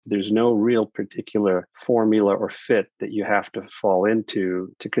There's no real particular formula or fit that you have to fall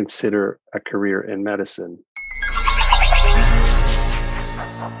into to consider a career in medicine.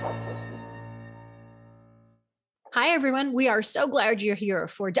 Hi, everyone. We are so glad you're here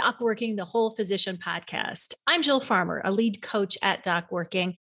for Doc Working, the Whole Physician podcast. I'm Jill Farmer, a lead coach at Doc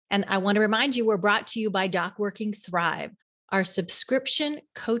Working, and I want to remind you we're brought to you by Doc Working Thrive, our subscription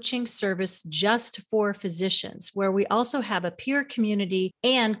coaching service just for physicians, where we also have a peer community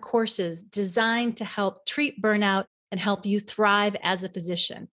and courses designed to help treat burnout and help you thrive as a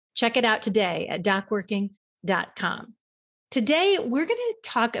physician. Check it out today at docworking.com. Today, we're going to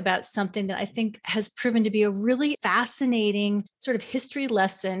talk about something that I think has proven to be a really fascinating sort of history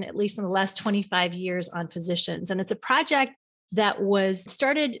lesson, at least in the last 25 years, on physicians. And it's a project that was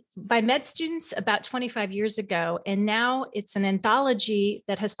started by med students about 25 years ago. And now it's an anthology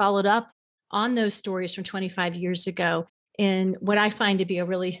that has followed up on those stories from 25 years ago in what I find to be a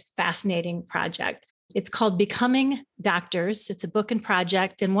really fascinating project. It's called Becoming Doctors. It's a book and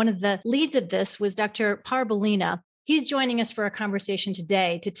project. And one of the leads of this was Dr. Par Bolina. He's joining us for a conversation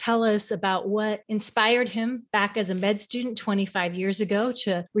today to tell us about what inspired him back as a med student 25 years ago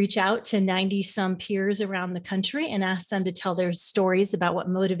to reach out to 90 some peers around the country and ask them to tell their stories about what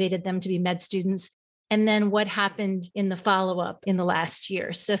motivated them to be med students, and then what happened in the follow-up in the last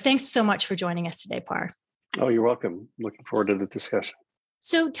year. So thanks so much for joining us today, Par. Oh, you're welcome. Looking forward to the discussion.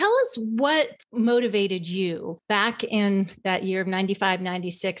 So tell us what motivated you back in that year of 95,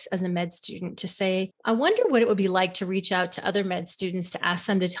 96 as a med student to say, I wonder what it would be like to reach out to other med students to ask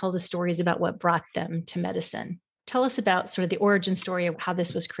them to tell the stories about what brought them to medicine. Tell us about sort of the origin story of how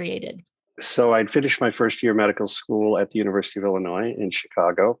this was created. So I'd finished my first year of medical school at the University of Illinois in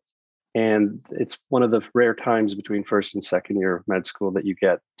Chicago. And it's one of the rare times between first and second year of med school that you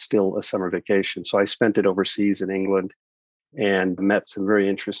get still a summer vacation. So I spent it overseas in England and met some very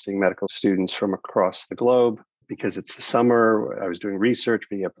interesting medical students from across the globe. Because it's the summer, I was doing research,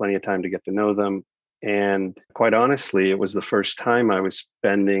 but you have plenty of time to get to know them. And quite honestly, it was the first time I was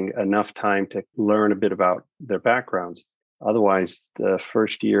spending enough time to learn a bit about their backgrounds. Otherwise, the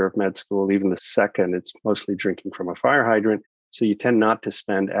first year of med school, even the second, it's mostly drinking from a fire hydrant. So you tend not to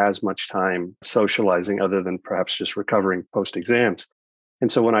spend as much time socializing other than perhaps just recovering post-exams.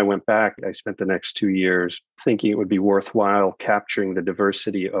 And so when I went back, I spent the next 2 years thinking it would be worthwhile capturing the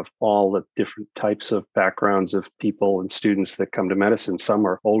diversity of all the different types of backgrounds of people and students that come to medicine. Some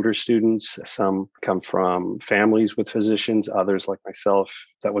are older students, some come from families with physicians, others like myself,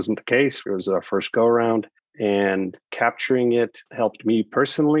 that wasn't the case. It was our first go around. And capturing it helped me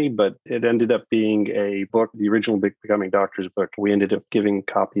personally, but it ended up being a book, the original Becoming Doctors book. We ended up giving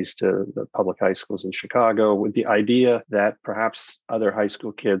copies to the public high schools in Chicago with the idea that perhaps other high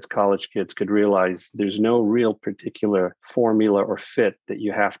school kids, college kids could realize there's no real particular formula or fit that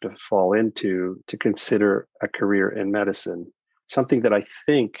you have to fall into to consider a career in medicine, something that I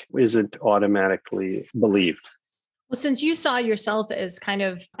think isn't automatically believed. Well, since you saw yourself as kind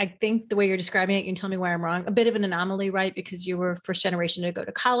of, I think the way you're describing it, you can tell me where I'm wrong, a bit of an anomaly, right? Because you were first generation to go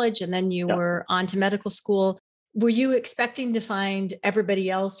to college and then you were on to medical school. Were you expecting to find everybody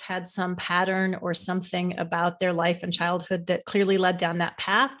else had some pattern or something about their life and childhood that clearly led down that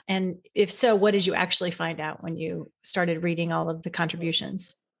path? And if so, what did you actually find out when you started reading all of the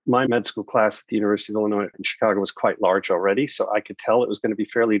contributions? My med school class at the University of Illinois in Chicago was quite large already, so I could tell it was going to be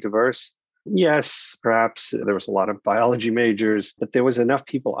fairly diverse. Yes, perhaps there was a lot of biology majors, but there was enough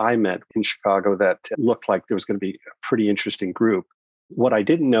people I met in Chicago that looked like there was going to be a pretty interesting group. What I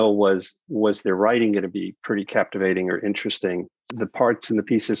didn't know was their writing going to be pretty captivating or interesting? The parts and the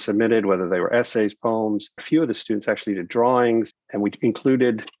pieces submitted, whether they were essays, poems, a few of the students actually did drawings, and we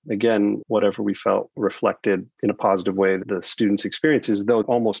included, again, whatever we felt reflected in a positive way the students' experiences, though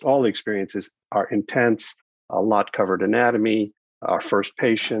almost all the experiences are intense. A lot covered anatomy, our first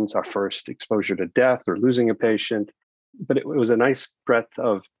patients, our first exposure to death or losing a patient. But it was a nice breadth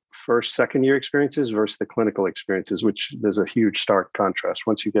of first, second year experiences versus the clinical experiences, which there's a huge stark contrast.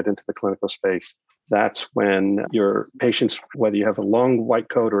 Once you get into the clinical space, that's when your patients, whether you have a long white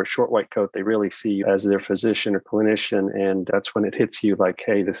coat or a short white coat, they really see you as their physician or clinician. And that's when it hits you like,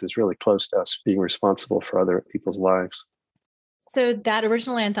 hey, this is really close to us being responsible for other people's lives. So that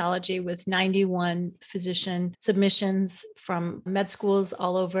original anthology with 91 physician submissions from med schools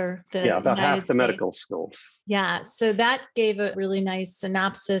all over the about United half the States. medical schools. Yeah. So that gave a really nice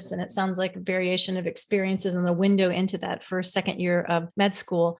synopsis, and it sounds like a variation of experiences and the window into that first, second year of med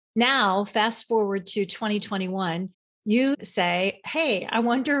school. Now, fast forward to 2021, you say, hey, I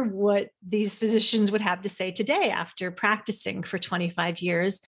wonder what these physicians would have to say today after practicing for 25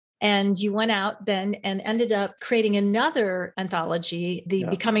 years. And you went out then and ended up creating another anthology, the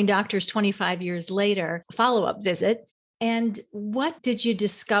Becoming Doctors 25 Years Later follow-up visit. And what did you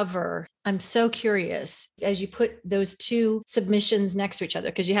discover? I'm so curious as you put those two submissions next to each other,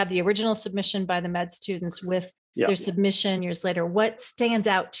 because you have the original submission by the med students with their submission years later. What stands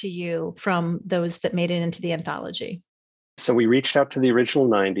out to you from those that made it into the anthology? So we reached out to the original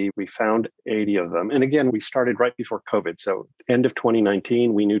 90. We found 80 of them. And again, we started right before COVID. So end of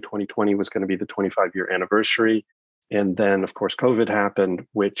 2019, we knew 2020 was going to be the 25-year anniversary. And then, of course, COVID happened,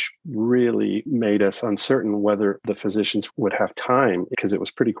 which really made us uncertain whether the physicians would have time, because it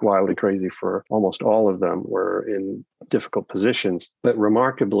was pretty wild and crazy for almost all of them were in difficult positions. But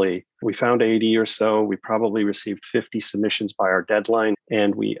remarkably, we found 80 or so. We probably received 50 submissions by our deadline,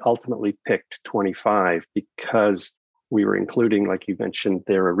 and we ultimately picked 25 because we were including, like you mentioned,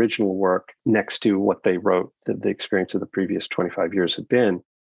 their original work next to what they wrote, the experience of the previous 25 years had been.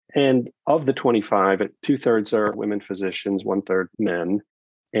 And of the 25, 2/3 are women physicians, 1/3 men.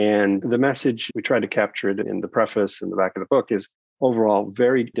 And the message, we tried to capture it in the preface and the back of the book, is overall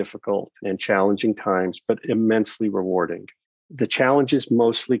very difficult and challenging times, but immensely rewarding. The challenges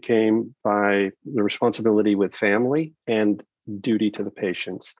mostly came by the responsibility with family and duty to the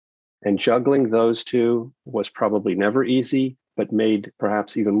patients. And juggling those two was probably never easy, but made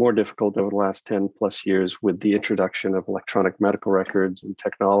perhaps even more difficult over the last 10 plus years with the introduction of electronic medical records and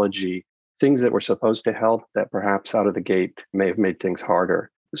technology, things that were supposed to help that perhaps out of the gate may have made things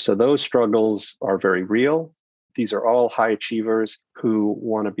harder. So those struggles are very real. These are all high achievers who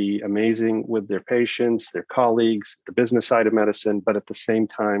want to be amazing with their patients, their colleagues, the business side of medicine, but at the same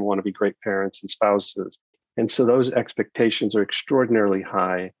time want to be great parents and spouses. And so those expectations are extraordinarily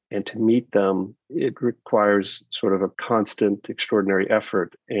high. And to meet them, it requires sort of a constant, extraordinary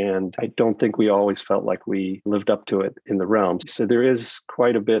effort. And I don't think we always felt like we lived up to it in the realm. So there is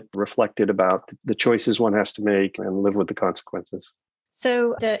quite a bit reflected about the choices one has to make and live with the consequences.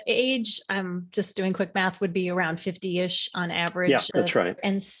 So the age, I'm just doing quick math, would be around 50-ish on average. Yeah, that's right.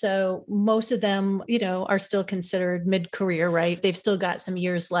 And so most of them, are still considered mid-career, right? They've still got some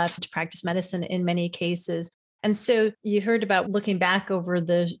years left to practice medicine in many cases. And so you heard about looking back over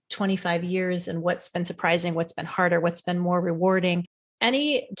the 25 years and what's been surprising, what's been harder, what's been more rewarding.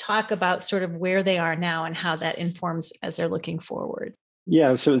 Any talk about sort of where they are now and how that informs as they're looking forward?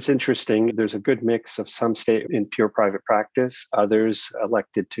 Yeah, so it's interesting. There's a good mix of some stay in pure private practice, others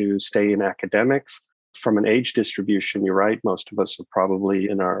elected to stay in academics. From an age distribution, you're right, most of us are probably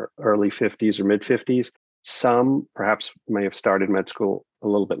in our early 50s or mid 50s. Some perhaps may have started med school a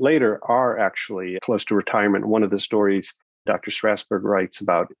little bit later, are actually close to retirement. One of the stories Dr. Strasberg writes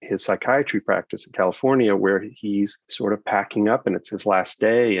about his psychiatry practice in California, where he's sort of packing up and it's his last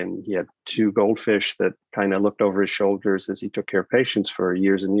day. And he had 2 goldfish that kind of looked over his shoulders as he took care of patients for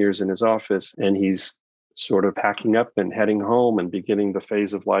years and years in his office. And he's sort of packing up and heading home and beginning the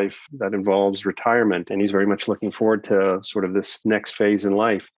phase of life that involves retirement. And he's very much looking forward to sort of this next phase in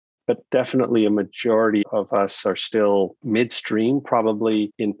life. But definitely a majority of us are still midstream,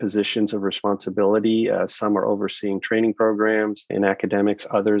 probably in positions of responsibility. Some are overseeing training programs in academics.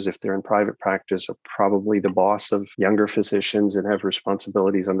 Others, if they're in private practice, are probably the boss of younger physicians and have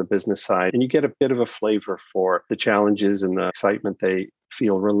responsibilities on the business side. And you get a bit of a flavor for the challenges and the excitement they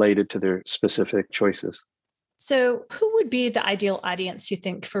feel related to their specific choices. So who would be the ideal audience, you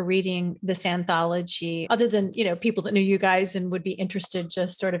think, for reading this anthology, other than, people that knew you guys and would be interested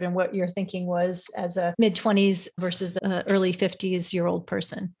just sort of in what your thinking was as a mid-20s versus an early 50s-year-old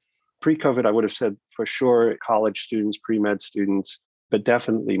person? Pre-COVID, I would have said for sure college students, pre-med students, but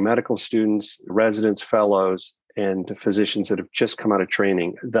definitely medical students, residents, fellows, and physicians that have just come out of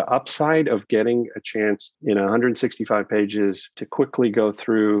training. The upside of getting a chance in 165 pages to quickly go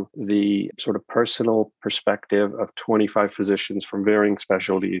through the sort of personal perspective of 25 physicians from varying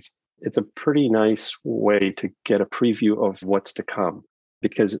specialties, it's a pretty nice way to get a preview of what's to come,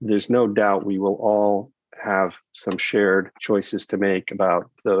 because there's no doubt we will all have some shared choices to make about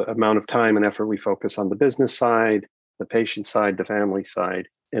the amount of time and effort we focus on the business side, the patient side, the family side.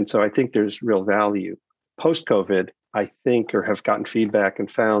 And so I think there's real value. Post-COVID, I think, or have gotten feedback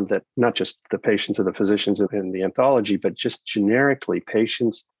and found that not just the patients and the physicians in the anthology, but just generically,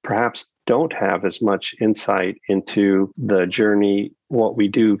 patients perhaps don't have as much insight into the journey, what we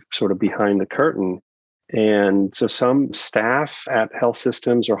do sort of behind the curtain. And so some staff at health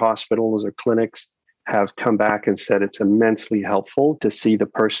systems or hospitals or clinics have come back and said it's immensely helpful to see the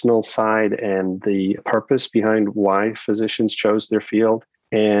personal side and the purpose behind why physicians chose their field.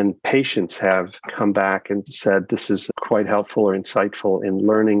 And patients have come back and said this is quite helpful or insightful in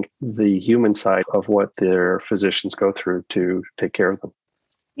learning the human side of what their physicians go through to take care of them.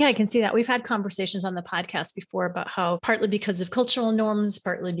 Yeah, I can see that. We've had conversations on the podcast before about how partly because of cultural norms,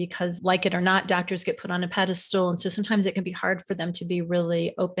 partly because, like it or not, doctors get put on a pedestal. And so sometimes it can be hard for them to be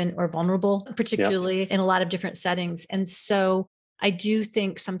really open or vulnerable, Yeah. particularly in a lot of different settings. And so I do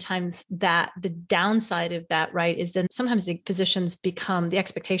think sometimes that the downside of that, right, is then sometimes the physicians become, the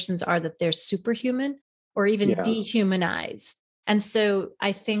expectations are that they're superhuman or even Yeah. dehumanized. And so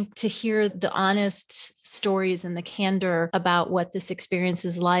I think to hear the honest stories and the candor about what this experience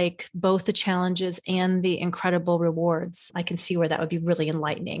is like, both the challenges and the incredible rewards, I can see where that would be really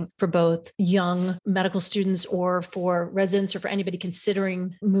enlightening for both young medical students or for residents or for anybody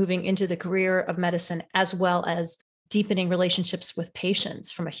considering moving into the career of medicine, as well as deepening relationships with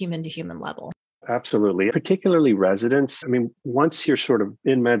patients from a human to human level. Absolutely. Particularly residents. I mean, once you're sort of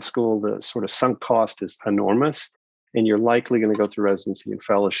in med school, the sort of sunk cost is enormous, and you're likely going to go through residency and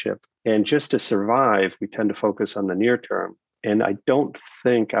fellowship. And just to survive, we tend to focus on the near term. And I don't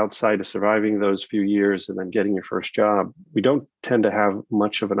think outside of surviving those few years and then getting your first job, we don't tend to have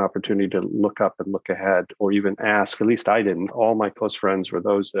much of an opportunity to look up and look ahead or even ask. At least I didn't. All my close friends were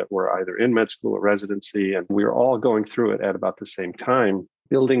those that were either in med school or residency, and we were all going through it at about the same time.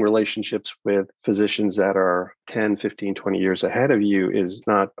 Building relationships with physicians that are 10, 15, 20 years ahead of you is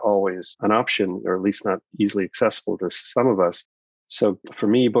not always an option, or at least not easily accessible to some of us. So for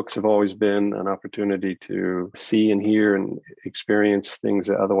me, books have always been an opportunity to see and hear and experience things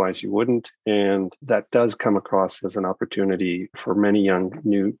that otherwise you wouldn't. And that does come across as an opportunity for many young,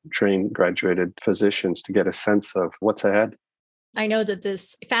 new trained, graduated physicians to get a sense of what's ahead. I know that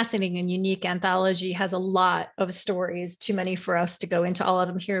this fascinating and unique anthology has a lot of stories, too many for us to go into all of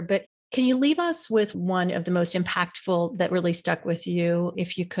them here, but can you leave us with one of the most impactful that really stuck with you,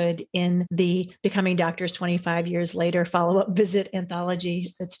 if you could, in the Becoming Doctors 25 Years Later follow-up visit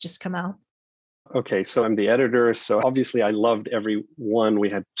anthology that's just come out? Okay, so I'm the editor. So obviously, I loved every one. We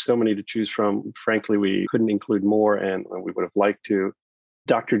had so many to choose from. Frankly, we couldn't include more, and we would have liked to.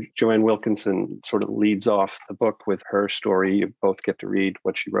 Dr. Joanne Wilkinson sort of leads off the book with her story. You both get to read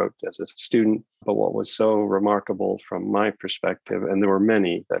what she wrote as a student. But what was so remarkable from my perspective, and there were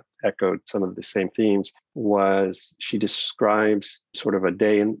many that echoed some of the same themes, was she describes sort of a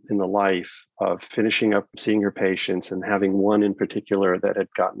day in the life of finishing up seeing her patients and having one in particular that had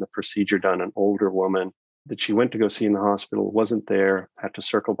gotten the procedure done, an older woman that she went to go see in the hospital, wasn't there, had to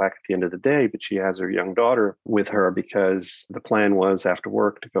circle back at the end of the day, but she has her young daughter with her because the plan was after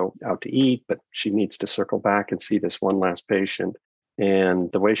work to go out to eat, but she needs to circle back and see this one last patient.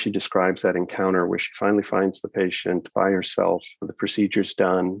 And the way she describes that encounter where she finally finds the patient by herself, the procedure's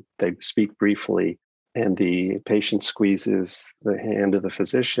done, they speak briefly, and the patient squeezes the hand of the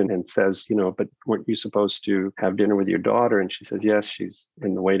physician and says, but weren't you supposed to have dinner with your daughter? And she says, yes, she's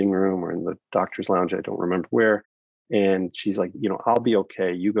in the waiting room or in the doctor's lounge. I don't remember where. And she's like, I'll be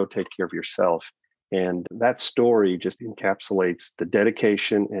okay. You go take care of yourself. And that story just encapsulates the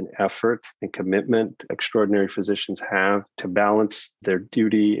dedication and effort and commitment extraordinary physicians have to balance their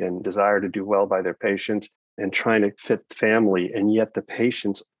duty and desire to do well by their patients and trying to fit family. And yet the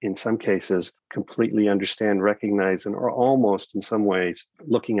patients, in some cases, completely understand, recognize, and are almost in some ways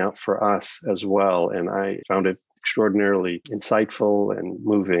looking out for us as well. And I found it extraordinarily insightful and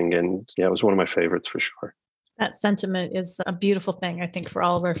moving. And yeah, it was one of my favorites for sure. That sentiment is a beautiful thing, I think, for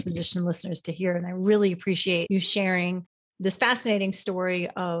all of our physician listeners to hear. And I really appreciate you sharing this fascinating story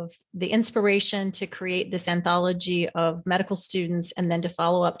of the inspiration to create this anthology of medical students and then to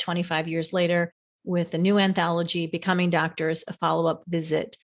follow up 25 years later with the new anthology, Becoming Doctors, a follow-up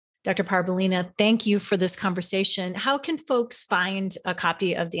visit. Dr. Parbolina, thank you for this conversation. How can folks find a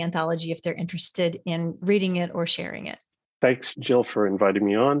copy of the anthology if they're interested in reading it or sharing it? Thanks, Jill, for inviting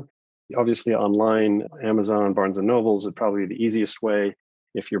me on. Obviously, online, Amazon, Barnes & Nobles is probably the easiest way.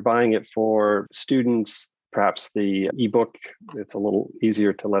 If you're buying it for students, perhaps the ebook, it's a little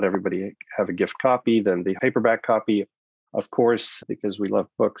easier to let everybody have a gift copy than the paperback copy. Of course, because we love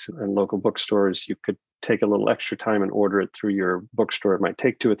books and local bookstores, you could take a little extra time and order it through your bookstore. It might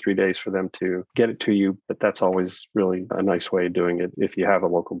take 2 or 3 days for them to get it to you, but that's always really a nice way of doing it if you have a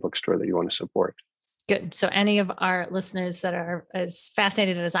local bookstore that you want to support. Good. So any of our listeners that are as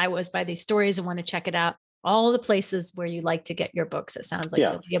fascinated as I was by these stories and want to check it out, all the places where you like to get your books, it sounds like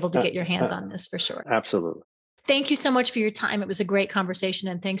you'll be able to get your hands on this for sure. Absolutely. Thank you so much for your time. It was a great conversation.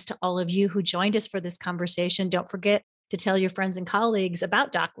 And thanks to all of you who joined us for this conversation. Don't forget to tell your friends and colleagues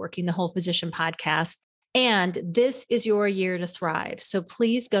about Doc Working, the Whole Physician podcast. And this is your year to thrive. So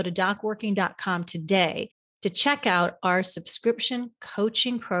please go to docworking.com today to check out our subscription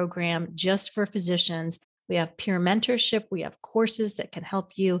coaching program just for physicians. We have peer mentorship. We have courses that can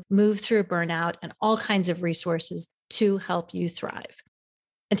help you move through burnout and all kinds of resources to help you thrive.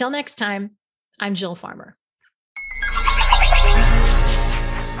 Until next time, I'm Jill Farmer.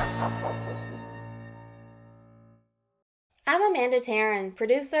 I'm Amanda Taryn,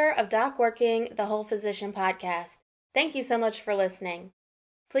 producer of Doc Working, the Whole Physician podcast. Thank you so much for listening.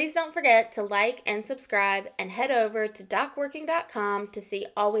 Please don't forget to like and subscribe and head over to docworking.com to see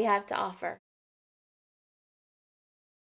all we have to offer.